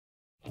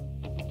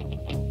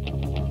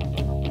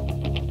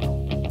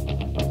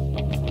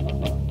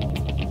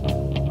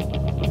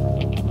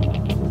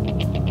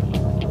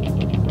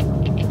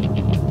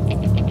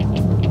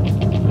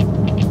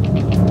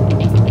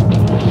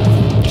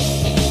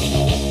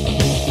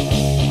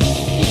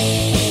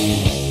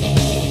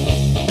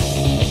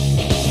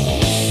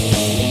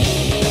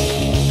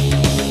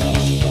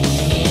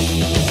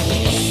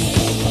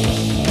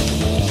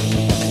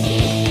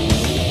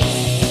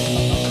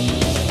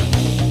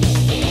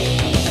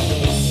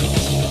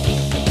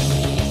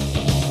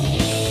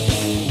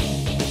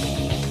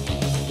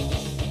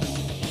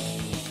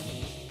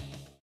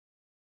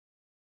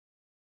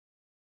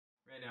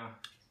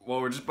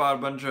Well, we just bought a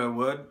bunch of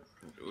wood.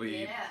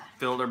 We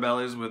filled our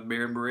bellies with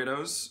beer and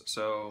burritos,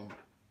 so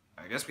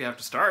I guess we have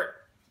to start.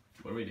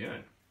 What are we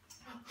doing?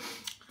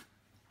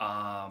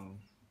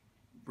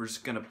 We're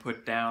just gonna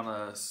put down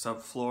a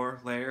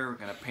subfloor layer. We're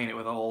gonna paint it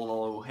with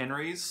old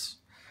Henry's,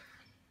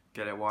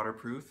 get it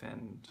waterproof,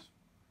 and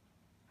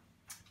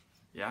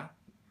yeah.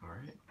 All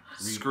right.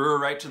 Screw it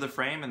right to the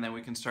frame, and then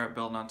we can start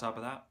building on top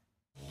of that.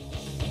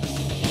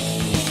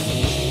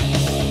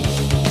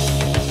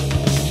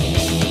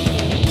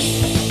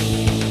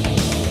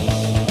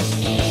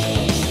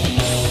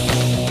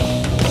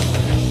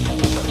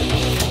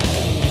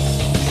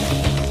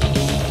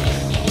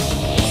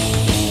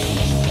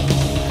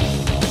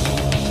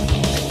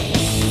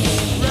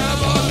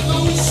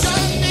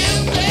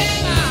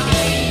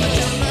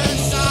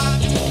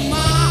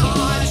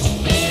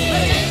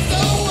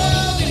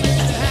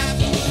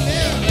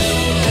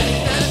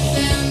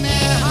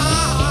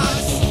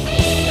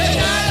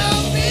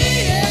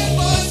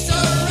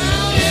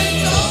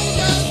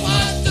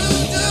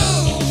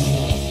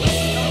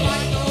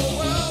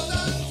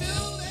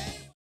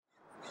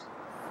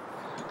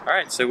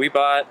 Alright, so we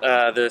bought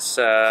this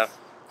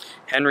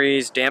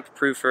Henry's damp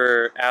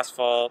proofer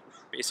asphalt,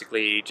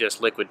 basically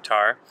just liquid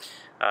tar,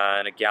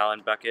 in a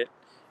gallon bucket,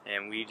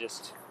 and we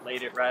just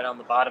laid it right on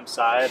the bottom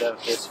side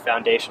of this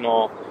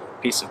foundational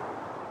piece of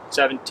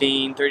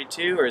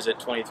 1732, or is it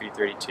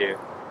 2332? Is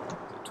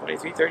it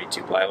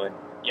 2332 plywood?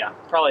 Yeah,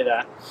 probably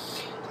that.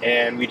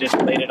 And we just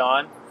laid it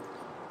on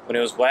when it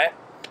was wet,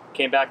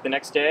 came back the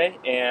next day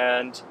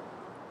and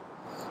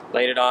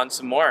laid it on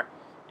some more.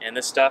 And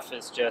this stuff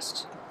is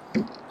just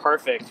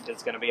perfect.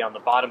 It's going to be on the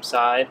bottom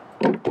side.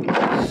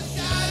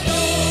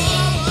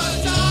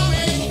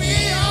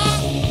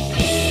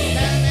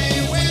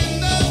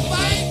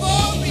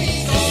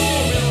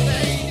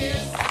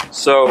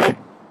 So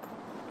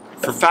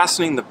for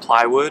fastening the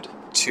plywood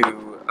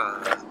to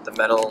the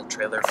metal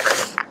trailer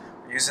frame,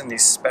 we're using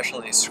these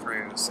specialty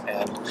screws,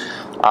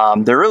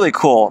 and they're really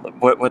cool.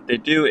 What they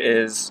do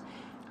is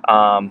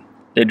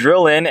they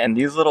drill in, and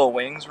these little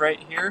wings right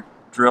here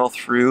drill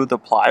through the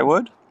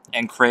plywood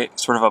and create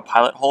sort of a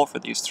pilot hole for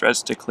these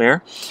threads to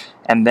clear.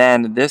 And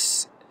then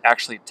this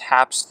actually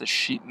taps the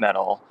sheet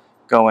metal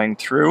going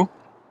through.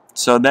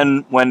 So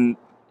then when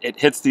it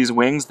hits these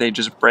wings, they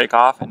just break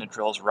off and it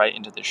drills right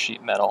into the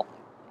sheet metal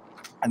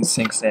and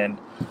sinks in.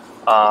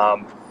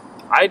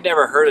 I'd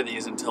never heard of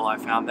these until I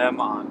found them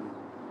on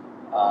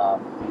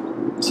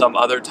some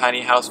other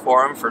tiny house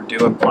forum for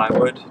doing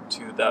plywood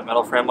to the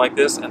metal frame like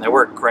this, and they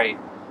work great.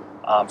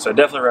 So I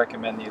definitely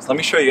recommend these. Let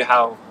me show you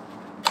how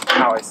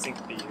I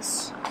sink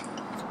these.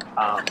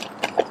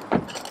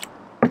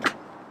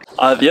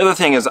 The other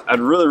thing is I'd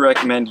really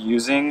recommend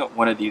using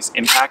one of these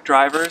impact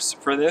drivers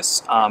for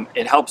this.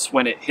 It helps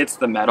when it hits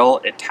the metal,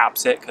 it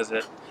taps it because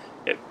it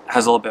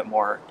has a little bit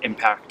more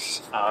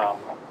impact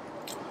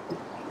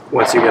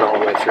once you get all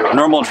the way through. A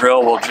normal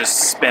drill will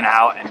just spin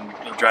out and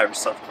you'll drive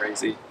yourself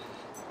crazy.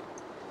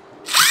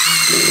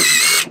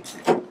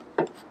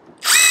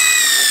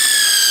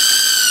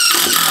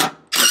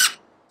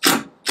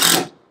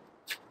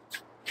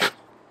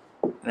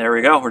 There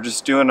we go, we're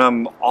just doing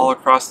them all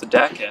across the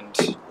deck, and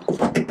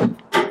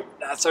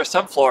that's our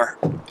subfloor.